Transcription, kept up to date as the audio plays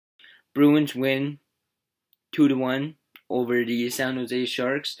Bruins win 2-1 over the San Jose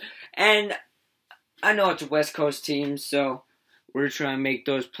Sharks. And I know it's a West Coast team, so we're trying to make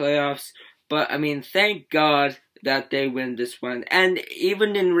those playoffs. But, I mean, thank God that they win this one. And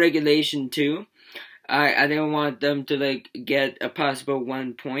even in regulation, too, I didn't want them to, like, get a possible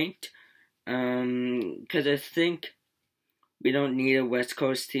 1 point. Because I think we don't need a West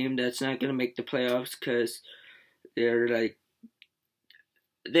Coast team that's not going to make the playoffs because they're, like,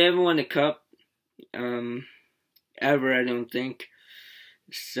 they haven't won a cup, ever, I don't think.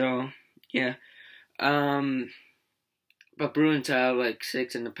 So, yeah. But Bruins have like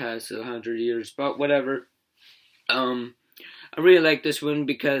 6 in the past 100 years. But whatever. I really like this one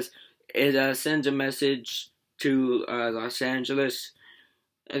because it sends a message to Los Angeles.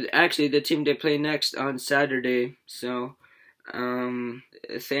 Actually, the team they play next on Saturday. So,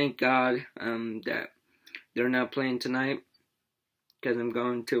 thank God that they're not playing tonight because I'm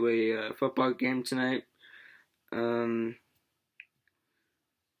going to a football game tonight.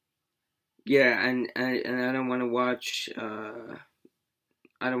 Yeah, and I don't want to watch. I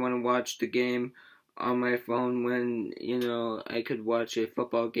don't want to watch the game on my phone when I could watch a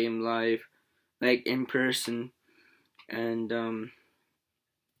football game live, like in person, and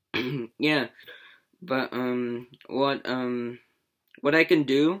yeah. But what I can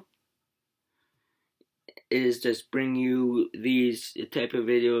do is just bring you these type of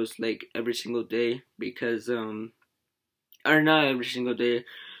videos like every single day because or not every single day.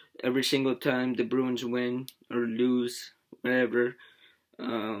 Every single time the Bruins win or lose, whatever,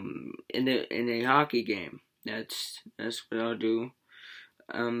 in a hockey game, that's what I'll do.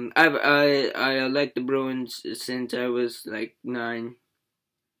 I like the Bruins since I was like 9.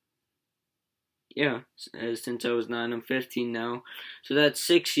 Yeah, since I was 9, I'm 15 now, so that's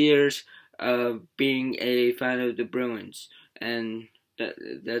 6 years of being a fan of the Bruins, and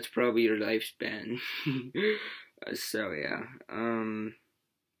that's probably your lifespan. So yeah,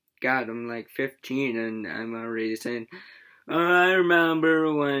 God, I'm like 15 and I'm already saying, oh, I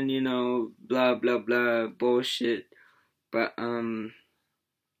remember when, blah, blah, blah, bullshit. But,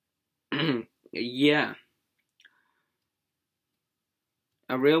 yeah.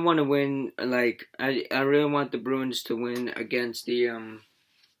 I really want to win, like, I really want the Bruins to win against the,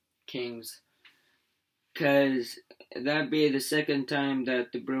 Kings. Because that'd be the second time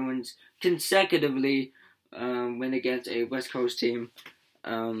that the Bruins consecutively, win against a West Coast team.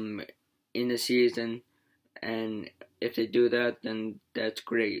 In the season, and if they do that, then that's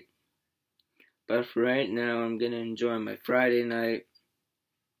great. But for right now, I'm gonna enjoy my Friday night,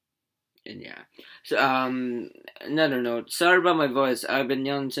 and yeah. So another note. Sorry about my voice. I've been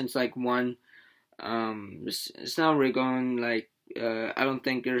yelling since like 1. It's not really going like. I don't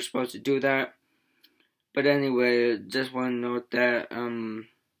think you're supposed to do that. But anyway, just want to note that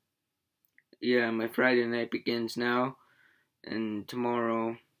yeah, my Friday night begins now, and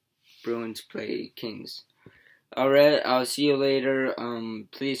tomorrow Bruins play Kings. Alright, I'll see you later.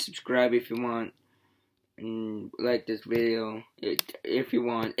 Please subscribe if you want. And like this video if you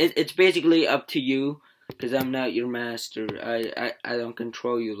want. It's basically up to you. Because I'm not your master. I don't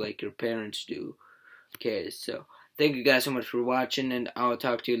control you like your parents do. Okay, so thank you guys so much for watching. And I'll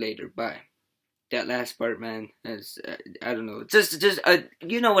talk to you later. Bye. That last part, man. Is, I don't know. Just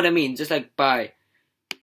you know what I mean. Just like, bye.